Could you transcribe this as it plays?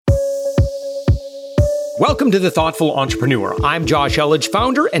Welcome to The Thoughtful Entrepreneur. I'm Josh Elledge,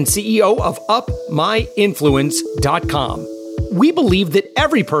 founder and CEO of UpMyInfluence.com. We believe that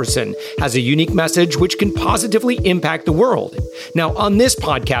every person has a unique message which can positively impact the world. Now, on this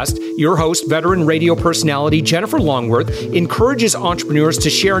podcast, your host, veteran radio personality Jennifer Longworth, encourages entrepreneurs to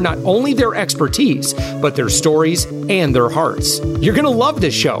share not only their expertise, but their stories and their hearts. You're going to love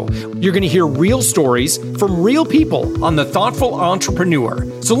this show. You're going to hear real stories from real people on The Thoughtful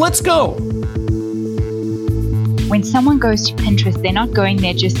Entrepreneur. So let's go. When someone goes to Pinterest, they're not going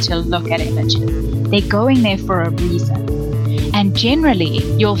there just to look at images. They're going there for a reason. And generally,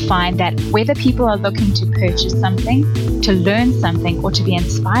 you'll find that whether people are looking to purchase something, to learn something, or to be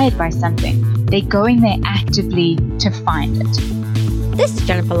inspired by something, they're going there actively to find it. This is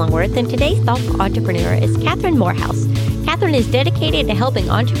Jennifer Longworth, and today's thoughtful entrepreneur is Kathryn Moorhouse. Kathryn is dedicated to helping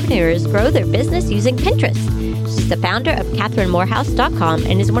entrepreneurs grow their business using Pinterest. She's the founder of KathrynMoorhouse.com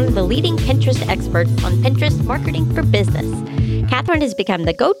and is one of the leading Pinterest experts on Pinterest marketing for business. Kathryn has become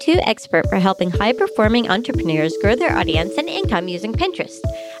the go-to expert for helping high-performing entrepreneurs grow their audience and income using Pinterest.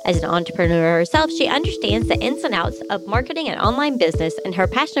 As an entrepreneur herself, she understands the ins and outs of marketing and online business, and her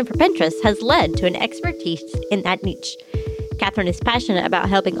passion for Pinterest has led to an expertise in that niche. Kathryn is passionate about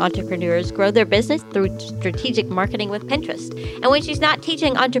helping entrepreneurs grow their business through strategic marketing with Pinterest. And when she's not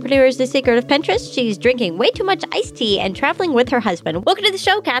teaching entrepreneurs the secret of Pinterest, she's drinking way too much iced tea and traveling with her husband. Welcome to the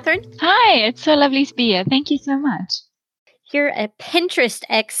show, Kathryn. Hi, it's so lovely to be here. Thank you so much. You're a Pinterest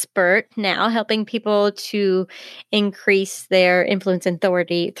expert now, helping people to increase their influence and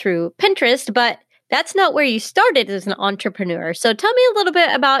authority through Pinterest, but that's not where you started as an entrepreneur. So tell me a little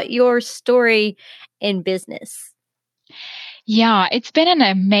bit about your story in business. Yeah, it's been an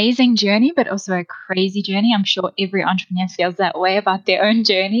amazing journey, but also a crazy journey. I'm sure every entrepreneur feels that way about their own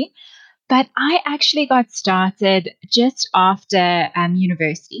journey. But I actually got started just after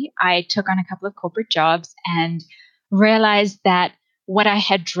university. I took on a couple of corporate jobs and realized that what I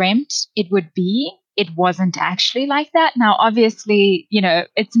had dreamt it would be, it wasn't actually like that. Now, obviously,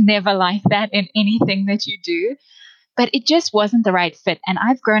 it's never like that in anything that you do. But it just wasn't the right fit. And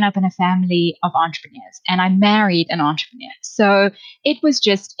I've grown up in a family of entrepreneurs and I married an entrepreneur. So it was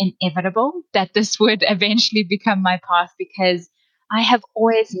just inevitable that this would eventually become my path because I have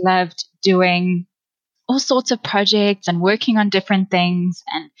always loved doing all sorts of projects and working on different things.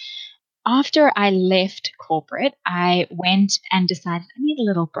 And after I left corporate, I went and decided I need a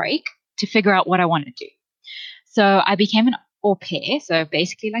little break to figure out what I want to do. So I became an au pair, so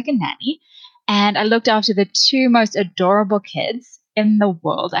basically like a nanny. And I looked after the two most adorable kids in the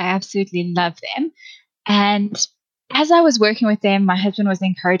world. I absolutely love them. And as I was working with them, my husband was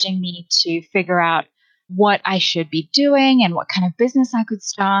encouraging me to figure out what I should be doing and what kind of business I could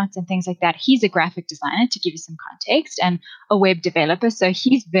start and things like that. He's a graphic designer, to give you some context, and a web developer. So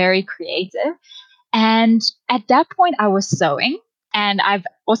he's very creative. And at that point, I was sewing. And I've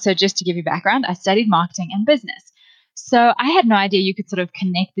also, just to give you background, I studied marketing and business. So I had no idea you could sort of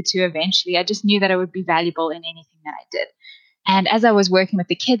connect the two eventually. I just knew that it would be valuable in anything that I did. And as I was working with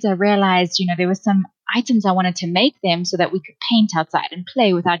the kids, I realized, there were some items I wanted to make them so that we could paint outside and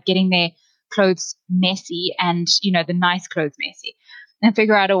play without getting their clothes messy and, the nice clothes messy. And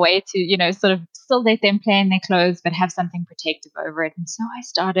figure out a way to, sort of still let them play in their clothes, but have something protective over it. And so I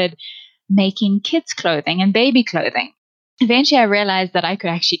started making kids' clothing and baby clothing. Eventually, I realized that I could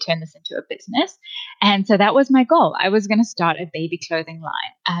actually turn this into a business. And so that was my goal. I was going to start a baby clothing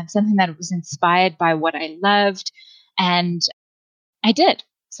line, something that was inspired by what I loved. And I did.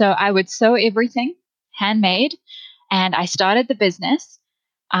 So I would sew everything handmade. And I started the business.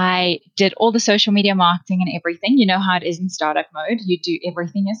 I did all the social media marketing and everything. You know how it is in startup mode. You do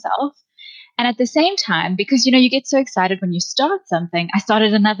everything yourself. And at the same time, because, you get so excited when you start something, I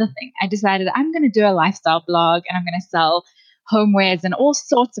started another thing. I decided I'm going to do a lifestyle blog and I'm going to sell homewares and all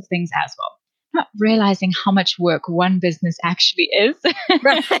sorts of things as well. Not realizing how much work one business actually is.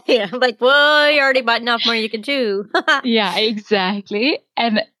 Right. I'm like, well, you already bought enough more you can chew. Yeah, exactly.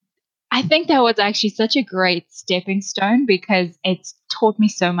 And I think that was actually such a great stepping stone because it's taught me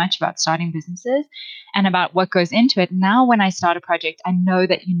so much about starting businesses and about what goes into it. Now, when I start a project, I know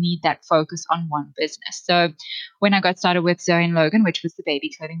that you need that focus on one business. So when I got started with Zoe and Logan, which was the baby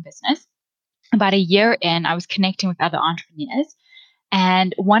clothing business, about a year in, I was connecting with other entrepreneurs.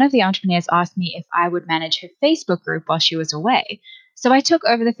 And one of the entrepreneurs asked me if I would manage her Facebook group while she was away. So I took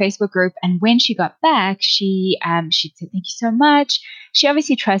over the Facebook group, and when she got back, she said, "Thank you so much." She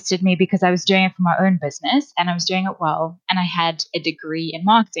obviously trusted me because I was doing it for my own business and I was doing it well, and I had a degree in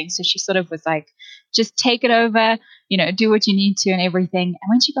marketing. So she sort of was like, "Just take it over, do what you need to and everything." And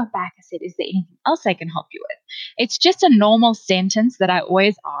when she got back, I said, "Is there anything else I can help you with?" It's just a normal sentence that I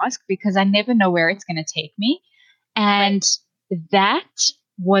always ask because I never know where it's going to take me. And that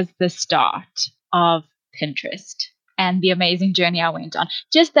was the start of Pinterest and the amazing journey I went on.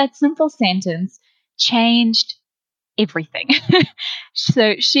 Just that simple sentence changed everything.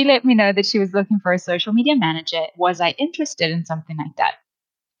 So she let me know that she was looking for a social media manager. Was I interested in something like that?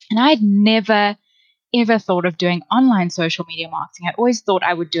 And I'd never, ever thought of doing online social media marketing. I always thought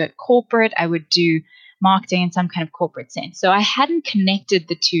I would do it corporate. I would do marketing in some kind of corporate sense. So I hadn't connected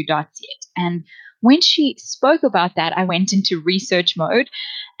the two dots yet. And when she spoke about that, I went into research mode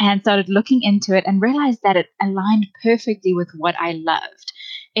and started looking into it and realized that it aligned perfectly with what I loved.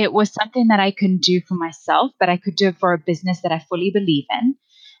 It was something that I couldn't do for myself, but I could do it for a business that I fully believe in.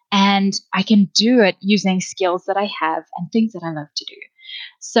 And I can do it using skills that I have and things that I love to do.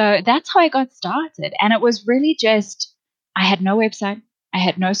 So that's how I got started. And it was really just, I had no website. I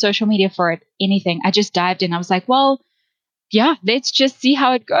had no social media for it, anything. I just dived in. I was like, well, yeah, let's just see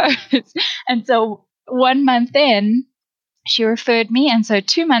how it goes. And so 1 month in, she referred me. And so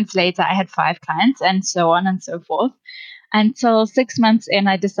 2 months later, I had 5 clients and so on and so forth. Until 6 months in,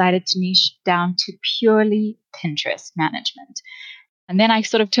 I decided to niche down to purely Pinterest management. And then I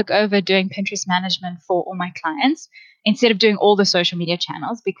sort of took over doing Pinterest management for all my clients instead of doing all the social media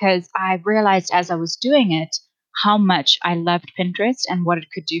channels, because I realized as I was doing it how much I loved Pinterest and what it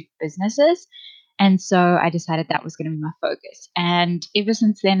could do for businesses. And so I decided that was going to be my focus. And ever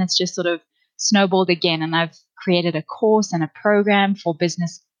since then, it's just sort of snowballed again. And I've created a course and a program for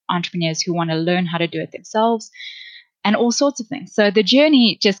business entrepreneurs who want to learn how to do it themselves and all sorts of things. So the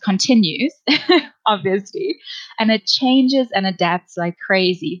journey just continues, obviously, and it changes and adapts like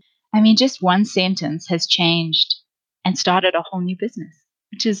crazy. I mean, just one sentence has changed and started a whole new business,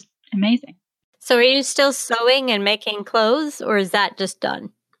 which is amazing. So are you still sewing and making clothes, or is that just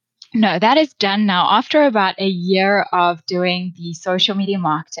done? No, that is done now. After about a year of doing the social media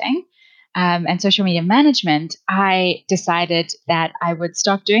marketing and social media management, I decided that I would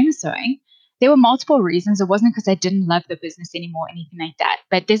stop doing the sewing. There were multiple reasons. It wasn't because I didn't love the business anymore, anything like that.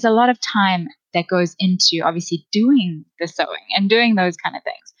 But there's a lot of time that goes into obviously doing the sewing and doing those kind of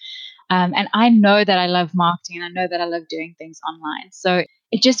things. And I know that I love marketing and I know that I love doing things online. So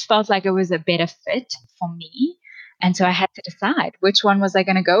it just felt like it was a better fit for me. And so I had to decide which one was I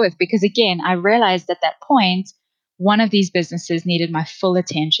going to go with, because again, I realized at that point, one of these businesses needed my full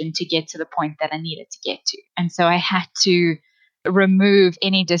attention to get to the point that I needed to get to. And so I had to remove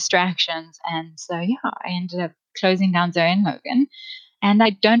any distractions. And so, yeah, I ended up closing down Zoe and Logan. And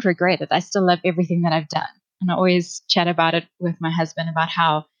I don't regret it. I still love everything that I've done. And I always chat about it with my husband about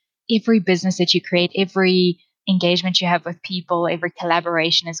how every business that you create, every engagement you have with people, every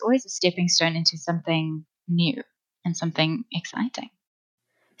collaboration is always a stepping stone into something new and something exciting.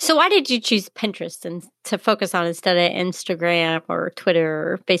 So why did you choose Pinterest and to focus on instead of Instagram or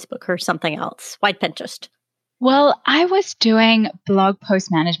Twitter or Facebook or something else? Why Pinterest? Well, I was doing blog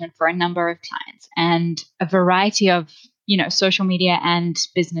post management for a number of clients and a variety of, social media and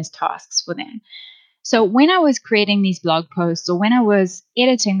business tasks for them. So when I was creating these blog posts or when I was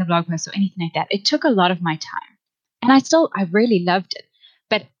editing the blog posts or anything like that, it took a lot of my time. And I really loved it.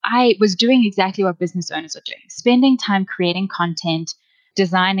 But I was doing exactly what business owners are doing, spending time creating content,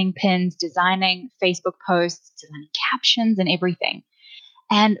 designing pins, designing Facebook posts, designing captions and everything.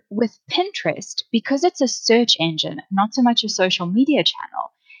 And with Pinterest, because it's a search engine, not so much a social media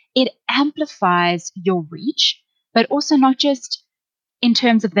channel, it amplifies your reach, but also not just in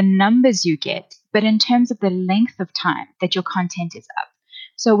terms of the numbers you get, but in terms of the length of time that your content is up.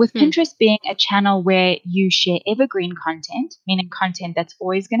 So with Pinterest being a channel where you share evergreen content, meaning content that's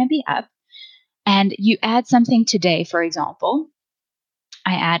always going to be up, and you add something today, for example,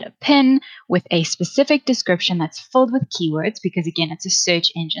 I add a pin with a specific description that's filled with keywords because, again, it's a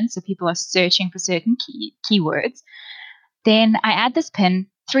search engine. So people are searching for certain keywords. Then I add this pin.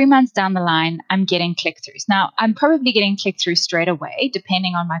 3 months down the line, I'm getting click-throughs. Now, I'm probably getting click-throughs straight away,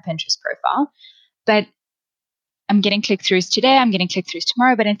 depending on my Pinterest profile. But I'm getting click-throughs today. I'm getting click-throughs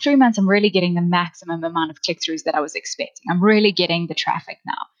tomorrow. But in 3 months, I'm really getting the maximum amount of click-throughs that I was expecting. I'm really getting the traffic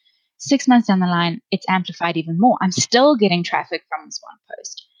now. 6 months down the line, it's amplified even more. I'm still getting traffic from this one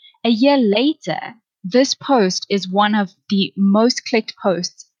post. A year later, this post is one of the most clicked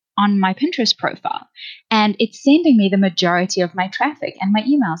posts on my Pinterest profile. And it's sending me the majority of my traffic and my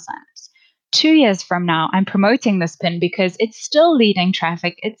email signups. 2 years from now, I'm promoting this pin because it's still leading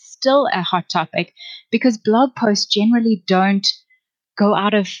traffic. It's still a hot topic because blog posts generally don't go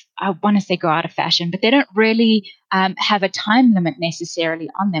out of, I want to say go out of fashion, but they don't really have a time limit necessarily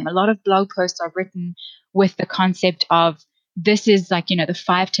on them. A lot of blog posts are written with the concept of this is like, the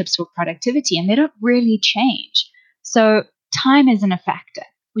 5 tips for productivity, and they don't really change. So time isn't a factor,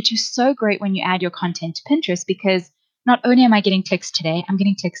 which is so great when you add your content to Pinterest, because not only am I getting clicks today, I'm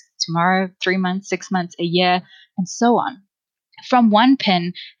getting clicks tomorrow, 3 months, 6 months, a year, and so on. From one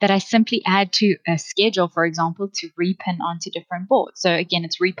pin that I simply add to a schedule, for example, to repin onto different boards. So again,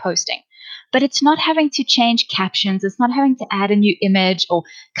 it's reposting. But it's not having to change captions. It's not having to add a new image or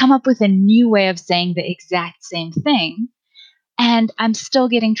come up with a new way of saying the exact same thing. And I'm still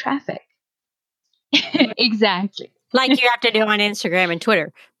getting traffic. Exactly. Like you have to do on Instagram and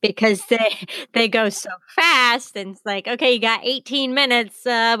Twitter, because they go so fast, and it's like, okay, you got 18 minutes.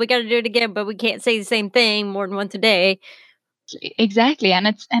 We got to do it again, but we can't say the same thing more than once a day. Exactly. And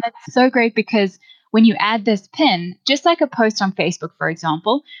it's so great because when you add this pin, just like a post on Facebook, for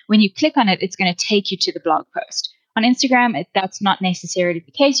example, when you click on it, it's going to take you to the blog post. On Instagram, that's not necessarily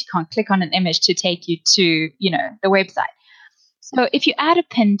the case. You can't click on an image to take you to, the website. So if you add a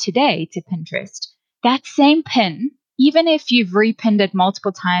pin today to Pinterest, that same pin, even if you've repinned it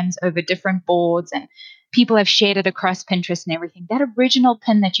multiple times over different boards and people have shared it across Pinterest and everything, that original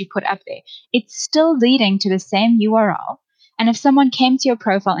pin that you put up there, it's still leading to the same URL. And if someone came to your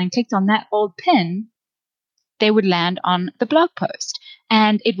profile and clicked on that old pin, they would land on the blog post.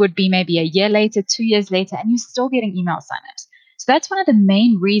 And it would be maybe a year later, 2 years later, and you're still getting email signups. So that's one of the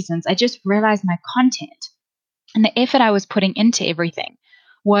main reasons I just realized my content and the effort I was putting into everything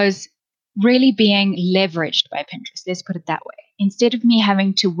was really being leveraged by Pinterest. Let's put it that way. Instead of me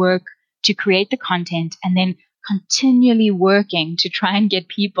having to work to create the content and then continually working to try and get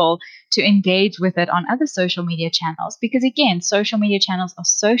people to engage with it on other social media channels. Because again, social media channels are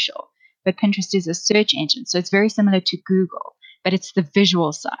social, but Pinterest is a search engine. So it's very similar to Google, but it's the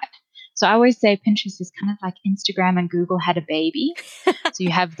visual side. So I always say Pinterest is kind of like Instagram and Google had a baby. So you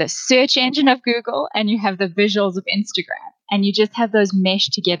have the search engine of Google and you have the visuals of Instagram. And you just have those mesh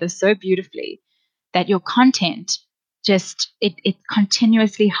together so beautifully that your content just, it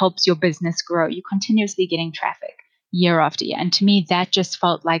continuously helps your business grow. You're continuously getting traffic year after year. And to me, that just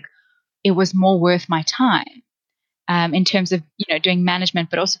felt like it was more worth my time in terms of, doing management,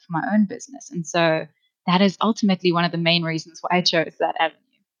 but also for my own business. And so that is ultimately one of the main reasons why I chose that avenue.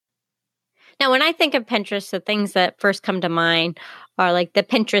 Now, when I think of Pinterest, the things that first come to mind are like the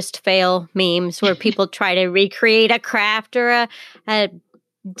Pinterest fail memes where people try to recreate a craft or a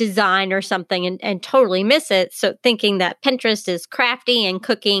design or something and totally miss it. So thinking that Pinterest is crafty and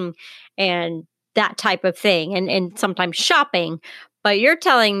cooking and that type of thing and sometimes shopping. But you're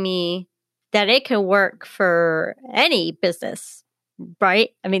telling me that it can work for any business, right?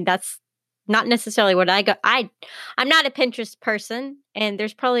 I mean, that's not necessarily what I go. I'm not a Pinterest person, and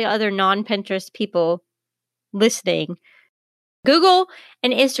there's probably other non-Pinterest people listening. Google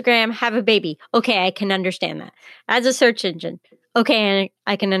and Instagram have a baby. Okay, I can understand that. As a search engine, okay,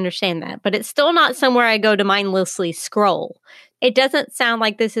 I can understand that. But it's still not somewhere I go to mindlessly scroll. It doesn't sound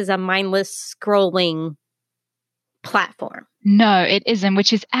like this is a mindless scrolling platform. No, it isn't,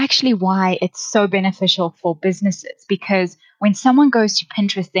 which is actually why it's so beneficial for businesses. Because when someone goes to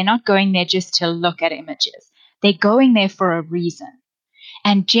Pinterest, they're not going there just to look at images. They're going there for a reason.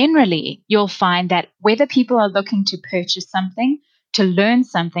 And generally, you'll find that whether people are looking to purchase something, to learn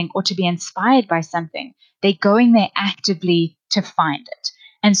something, or to be inspired by something, they're going there actively to find it.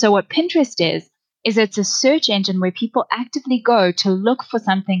 And so what Pinterest is it's a search engine where people actively go to look for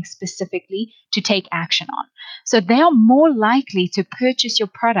something specifically to take action on. So they are more likely to purchase your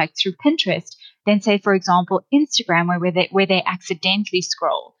product through Pinterest than, say, for example, Instagram, where they accidentally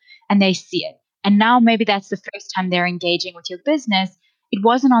scroll and they see it. And now maybe that's the first time they're engaging with your business. It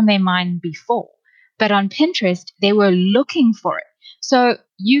wasn't on their mind before, but on Pinterest, they were looking for it. So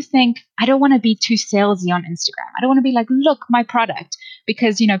you think, I don't want to be too salesy on Instagram. I don't want to be like, look, my product,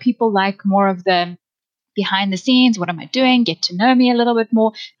 because, people like more of the behind the scenes. What am I doing? Get to know me a little bit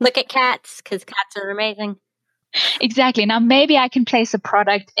more. Look at cats, because cats are amazing. Exactly. Now, maybe I can place a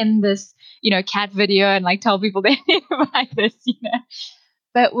product in this, cat video and like tell people they need to buy this,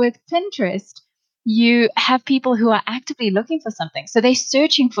 But with Pinterest, you have people who are actively looking for something. So they're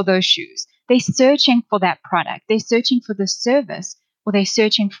searching for those shoes. They're searching for that product. They're searching for the service, or they're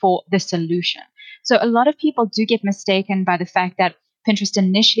searching for the solution. So a lot of people do get mistaken by the fact that Pinterest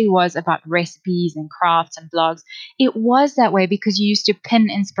initially was about recipes and crafts and blogs. It was that way because you used to pin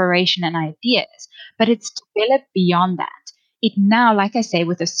inspiration and ideas, but it's developed beyond that. It now, like I say,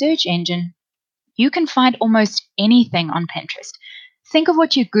 with a search engine, You can find almost anything on Pinterest. Think of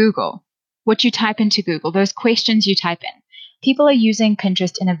what you Google, what you type into Google, those questions you type in. People are using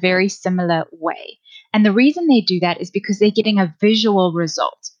Pinterest in a very similar way. And the reason they do that is because they're getting a visual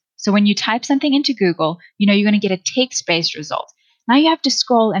result. So when you type something into Google, you're going to get a text-based result. Now you have to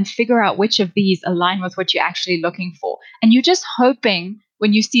scroll and figure out which of these align with what you're actually looking for. And you're just hoping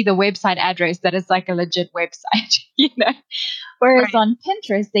when you see the website address that it's like a legit website, Whereas on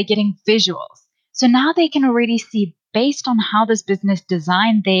Pinterest, they're getting visuals. So now they can already see, based on how this business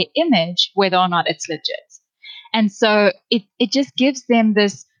designed their image, whether or not it's legit. And so it just gives them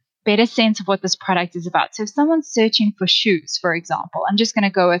this better sense of what this product is about. So if someone's searching for shoes, for example, I'm just going to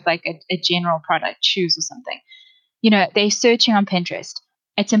go with like a general product, shoes or something. They're searching on Pinterest.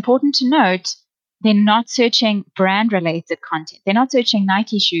 It's important to note they're not searching brand-related content. They're not searching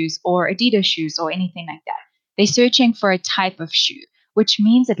Nike shoes or Adidas shoes or anything like that. They're searching for a type of shoe, which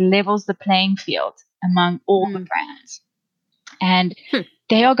means it levels the playing field among all the brands. And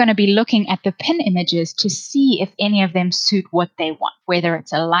they are going to be looking at the pin images to see if any of them suit what they want, whether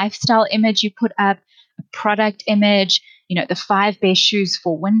it's a lifestyle image you put up, a product image, the 5 best shoes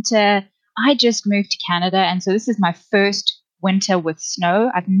for winter. I just moved to Canada, and so this is my first winter with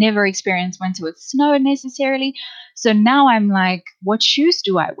snow. I've never experienced winter with snow necessarily. So now I'm like, what shoes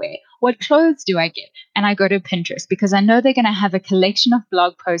do I wear? What clothes do I get? And I go to Pinterest because I know they're going to have a collection of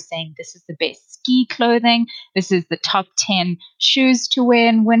blog posts saying this is the best ski clothing. This is the top 10 shoes to wear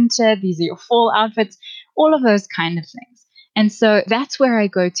in winter. These are your fall outfits, all of those kind of things. And so that's where I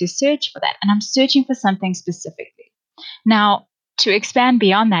go to search for that. And I'm searching for something specifically. Now, to expand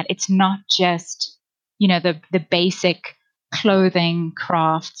beyond that, it's not just, the basic clothing,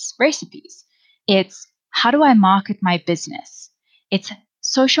 crafts, recipes. It's how do I market my business? It's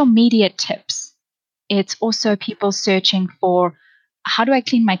social media tips. It's also people searching for how do I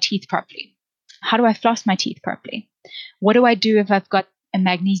clean my teeth properly? How do I floss my teeth properly? What do I do if I've got a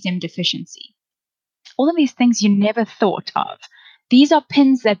magnesium deficiency? All of these things you never thought of. These are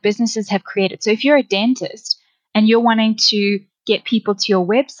pins that businesses have created. So if you're a dentist and you're wanting to get people to your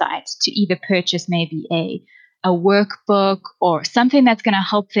website to either purchase maybe a workbook or something that's going to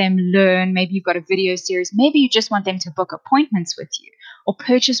help them learn, maybe you've got a video series, maybe you just want them to book appointments with you or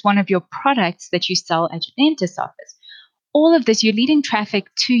purchase one of your products that you sell at your dentist's office. All of this, you're leading traffic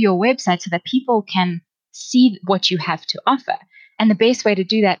to your website so that people can see what you have to offer. And the best way to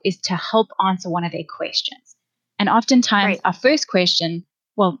do that is to help answer one of their questions. And oftentimes our first question,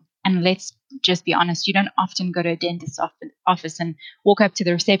 and let's just be honest, you don't often go to a dentist's office and walk up to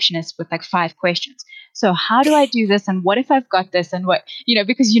the receptionist with like 5 questions. So how do I do this? And what if I've got this? And what,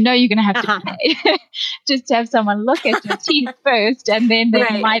 because you're going to have to pay just to have someone look at your teeth first, and then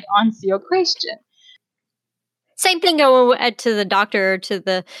they might answer your question. Same thing going to the doctor or to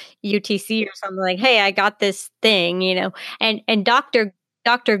the UTC or something like, hey, I got this thing, and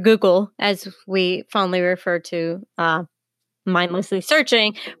Dr. Google, as we fondly refer to, mindlessly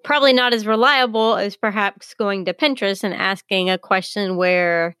searching, probably not as reliable as perhaps going to Pinterest and asking a question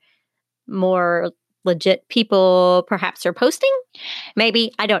where more legit people perhaps are posting.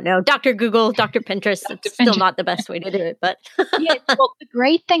 Maybe, I don't know. Dr. Google, Dr. Pinterest, it's still not the best way to do it, but yeah. Well, the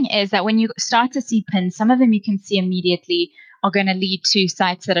great thing is that when you start to see pins, some of them you can see immediately are going to lead to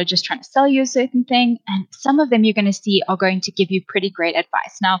sites that are just trying to sell you a certain thing, and some of them you're going to see are going to give you pretty great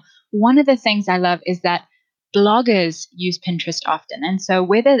advice. Now, one of the things I love is that bloggers use Pinterest often. And so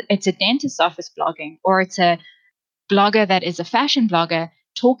whether it's a dentist's office blogging or it's a blogger that is a fashion blogger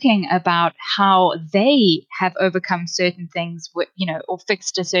talking about how they have overcome certain things, or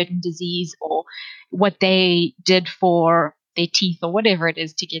fixed a certain disease, or what they did for their teeth or whatever it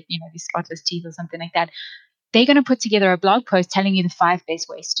is to get, these spotless teeth or something like that, they're going to put together a blog post telling you the 5 best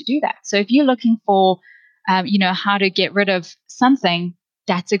ways to do that. So if you're looking for, how to get rid of something,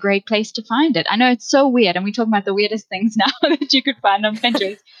 that's a great place to find it. I know it's so weird, and we talk about the weirdest things now that you could find on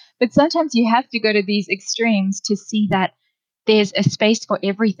Pinterest, but sometimes you have to go to these extremes to see that there's a space for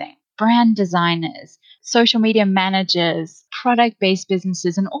everything. Brand designers, social media managers, product-based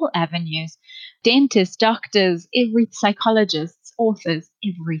businesses in all avenues, dentists, doctors, psychologists, authors,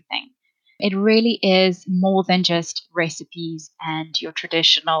 everything. It really is more than just recipes and your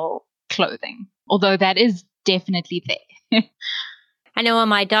traditional clothing, although that is definitely there. I know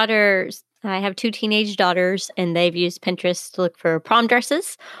my daughters, I have 2 teenage daughters, and they've used Pinterest to look for prom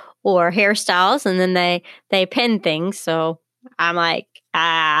dresses or hairstyles, and then they pin things. So I'm like,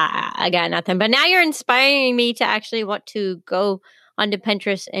 I got nothing. But now you're inspiring me to actually want to go onto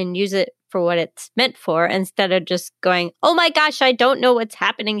Pinterest and use it for what it's meant for, instead of just going, oh my gosh, I don't know what's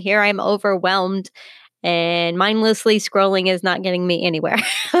happening here. I'm overwhelmed. and mindlessly scrolling is not getting me anywhere.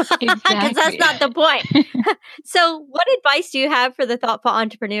 Because that's not the point. So what advice do you have for the thoughtful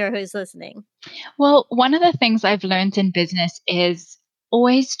entrepreneur who's listening? Well, one of the things I've learned in business is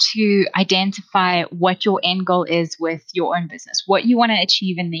always to identify what your end goal is with your own business, what you want to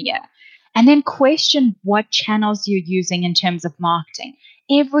achieve in the year, and then question what channels you're using in terms of marketing.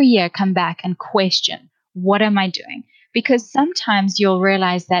 Every year, come back and question, what am I doing? Because sometimes you'll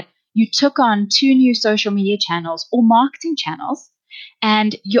realize that you took on 2 new social media channels or marketing channels,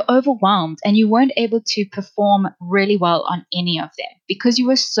 and you're overwhelmed and you weren't able to perform really well on any of them because you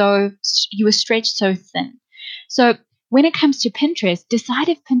were stretched so thin. So when it comes to Pinterest, decide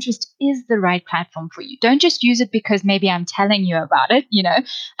if Pinterest is the right platform for you. Don't just use it because maybe I'm telling you about it,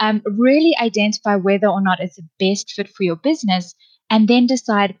 really identify whether or not it's the best fit for your business, and then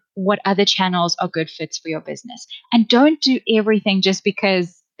decide what other channels are good fits for your business. And don't do everything just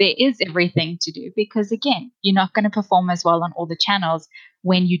because there is everything to do, because again, you're not going to perform as well on all the channels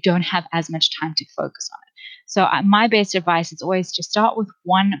when you don't have as much time to focus on it. So my best advice is always to start with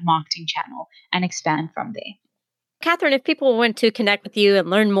one marketing channel and expand from there. Kathryn, if people want to connect with you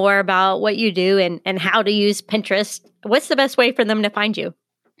and learn more about what you do and how to use Pinterest, what's the best way for them to find you?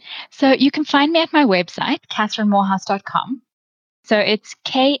 So you can find me at my website, KathrynMoorhouse.com. So it's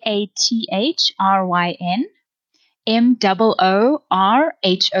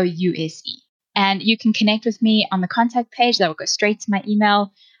KathrynMoorhouse. And you can connect with me on the contact page. That will go straight to my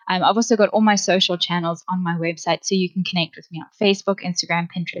email. I've also got all my social channels on my website, so you can connect with me on Facebook, Instagram,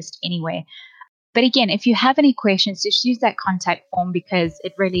 Pinterest, anywhere. But again, if you have any questions, just use that contact form because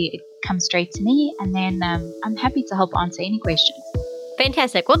it comes straight to me, and then I'm happy to help answer any questions.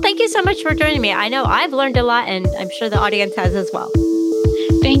 Fantastic. Well, thank you so much for joining me. I know I've learned a lot, and I'm sure the audience has as well.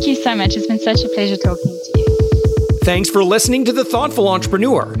 Thank you so much. It's been such a pleasure talking to you. Thanks for listening to The Thoughtful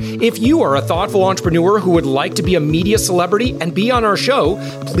Entrepreneur. If you are a thoughtful entrepreneur who would like to be a media celebrity and be on our show,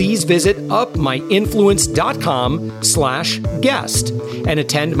 please visit upmyinfluence.com/guest and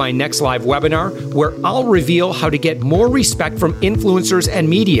attend my next live webinar where I'll reveal how to get more respect from influencers and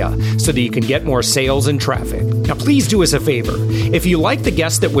media so that you can get more sales and traffic. Now, please do us a favor. If you like the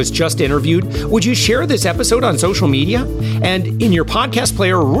guest that was just interviewed, would you share this episode on social media? And in your podcast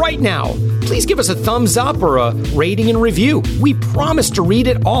player right now, please give us a thumbs up or a rating and review. We promise to read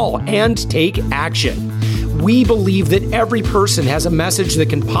it all and take action. We believe that every person has a message that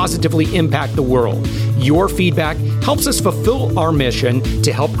can positively impact the world. Your feedback helps us fulfill our mission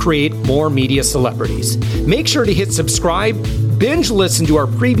to help create more media celebrities. Make sure to hit subscribe, binge listen to our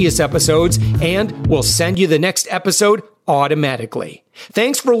previous episodes, and we'll send you the next episode automatically.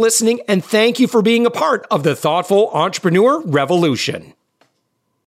 Thanks for listening, and thank you for being a part of the Thoughtful Entrepreneur Revolution.